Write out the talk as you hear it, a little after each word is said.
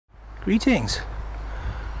Greetings.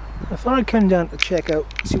 I thought I'd come down to check out,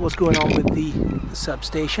 see what's going on with the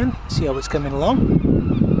substation, see how it's coming along.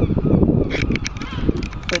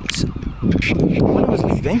 But when I was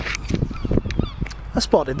leaving, I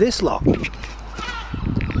spotted this lot.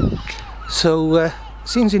 So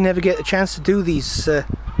seems we never get a chance to do these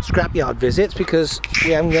scrapyard visits because we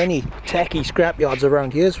haven't got any techie scrapyards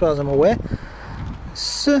around here as far as I'm aware.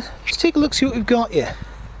 So let's take a look, see what we've got here.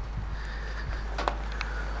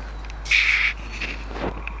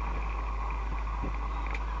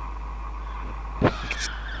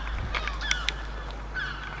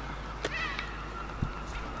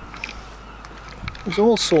 There's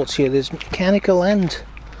all sorts here. There's mechanical and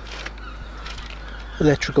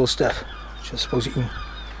electrical stuff, which I suppose you can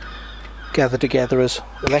gather together as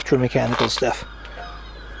electromechanical stuff.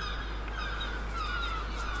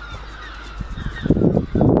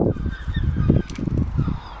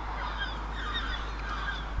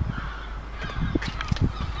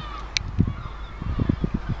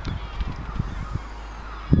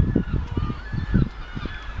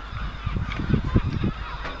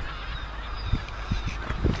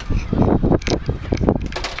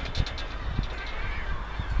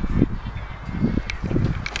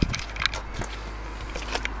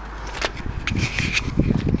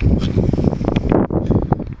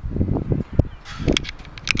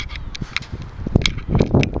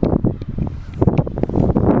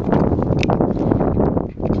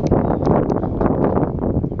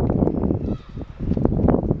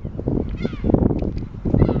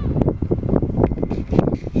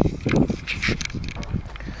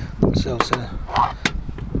 So it's a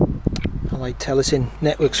light Tellison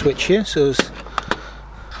network switch here, so it's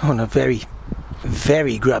on a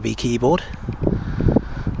very grubby keyboard.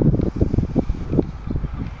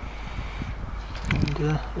 And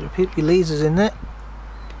there appear to be lasers in there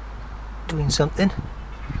doing something.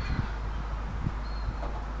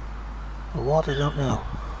 Or what, I don't know.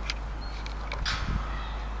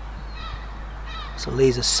 It's a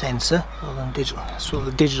laser sensor, rather than digital. That's what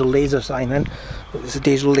the digital laser sign then, but it's a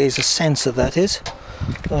digital laser sensor, that is.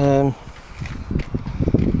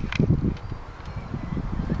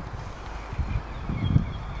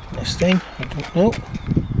 This thing, I don't know.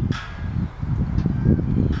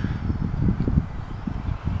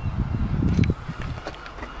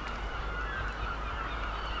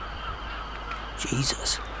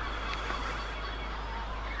 Jesus.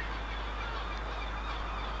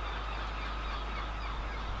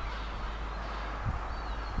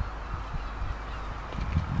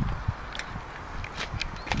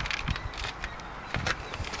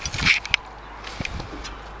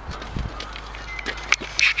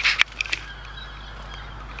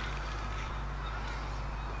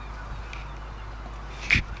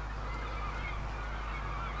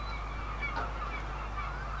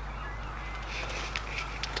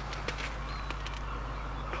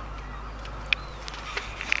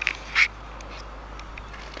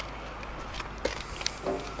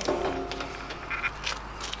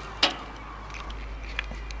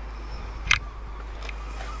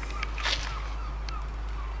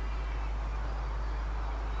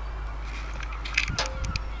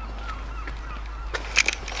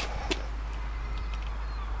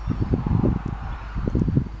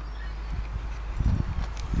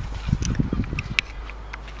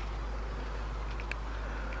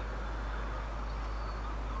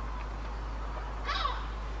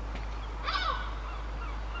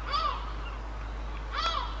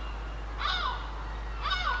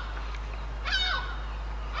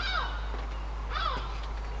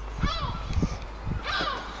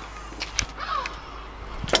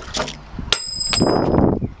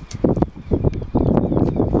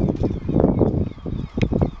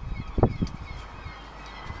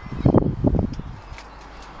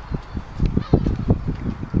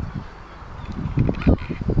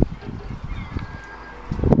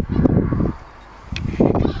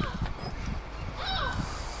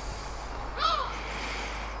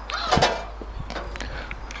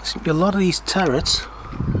 Seems to be a lot of these turrets.